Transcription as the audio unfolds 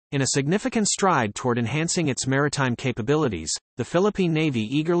In a significant stride toward enhancing its maritime capabilities, the Philippine Navy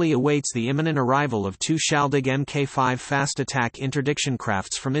eagerly awaits the imminent arrival of 2 Shaldag Mk Fast Attack Interdiction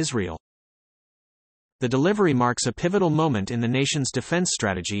Crafts from Israel. The delivery marks a pivotal moment in the nation's defense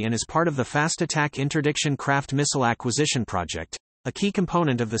strategy and is part of the Fast Attack Interdiction Craft Missile Acquisition Project, a key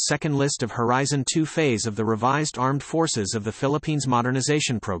component of the second list of Horizon 2 phase of the revised Armed Forces of the Philippines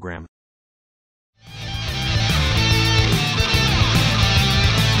Modernization Program.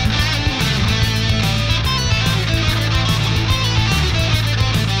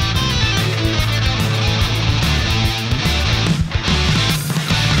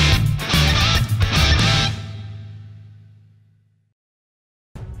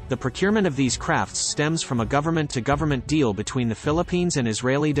 The procurement of these crafts stems from a government-to-government deal between the Philippines and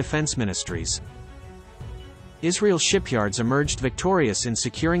Israeli defense ministries. Israel's shipyards emerged victorious in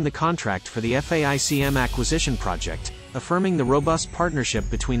securing the contract for the FAIC-M Acquisition Project, affirming the robust partnership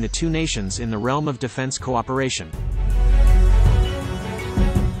between the two nations in the realm of defense cooperation.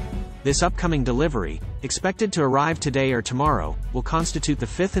 This upcoming delivery, expected to arrive today or tomorrow, will constitute the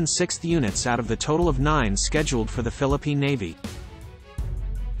 5th and 6th units out of the total of 9 scheduled for the Philippine Navy.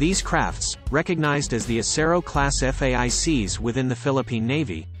 These crafts, recognized as the Acero-class FAICs within the Philippine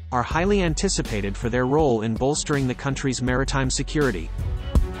Navy, are highly anticipated for their role in bolstering the country's maritime security.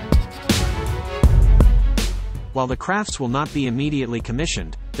 While the crafts will not be immediately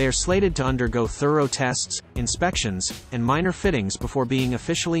commissioned, they are slated to undergo thorough tests, inspections, and minor fittings before being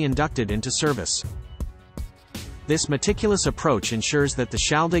officially inducted into service. This meticulous approach ensures that the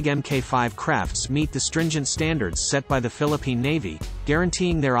Shaldag Mk crafts meet the stringent standards set by the Philippine Navy,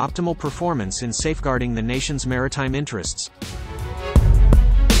 guaranteeing their optimal performance in safeguarding the nation's maritime interests.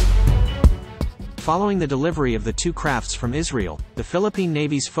 Following the delivery of the 2 crafts from Israel, the Philippine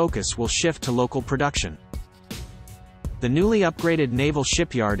Navy's focus will shift to local production. The newly upgraded naval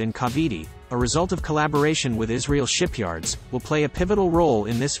shipyard in Cavite, a result of collaboration with Israel Shipyards, will play a pivotal role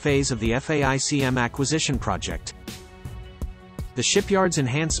in this phase of the FAIC-M Acquisition Project. The shipyard's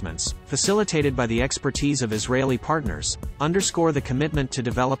enhancements, facilitated by the expertise of Israeli partners, underscore the commitment to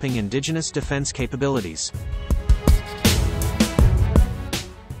developing indigenous defense capabilities.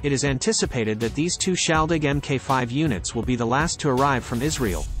 It is anticipated that these 2 Shaldag Mk units will be the last to arrive from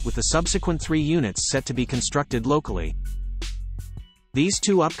Israel, with the subsequent 3 units set to be constructed locally. These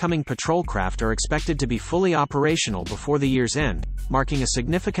 2 upcoming patrol craft are expected to be fully operational before the year's end, marking a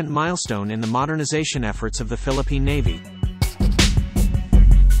significant milestone in the modernization efforts of the Philippine Navy.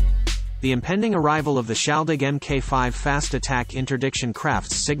 The impending arrival of the Shaldag Mk Fast Attack Interdiction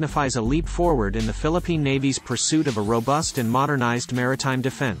Crafts signifies a leap forward in the Philippine Navy's pursuit of a robust and modernized maritime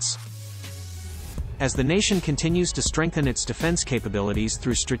defense. As the nation continues to strengthen its defense capabilities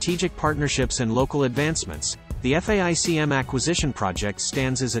through strategic partnerships and local advancements, the FAIC-M Acquisition Project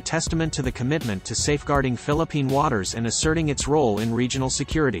stands as a testament to the commitment to safeguarding Philippine waters and asserting its role in regional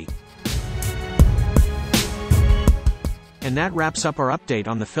security. And that wraps up our update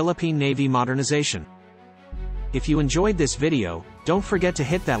on the Philippine Navy modernization. If you enjoyed this video, don't forget to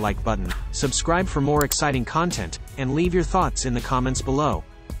hit that like button, subscribe for more exciting content, and leave your thoughts in the comments below.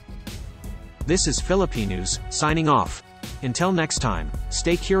 This is Filipinews, signing off. Until next time,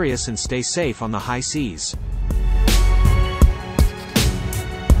 stay curious and stay safe on the high seas.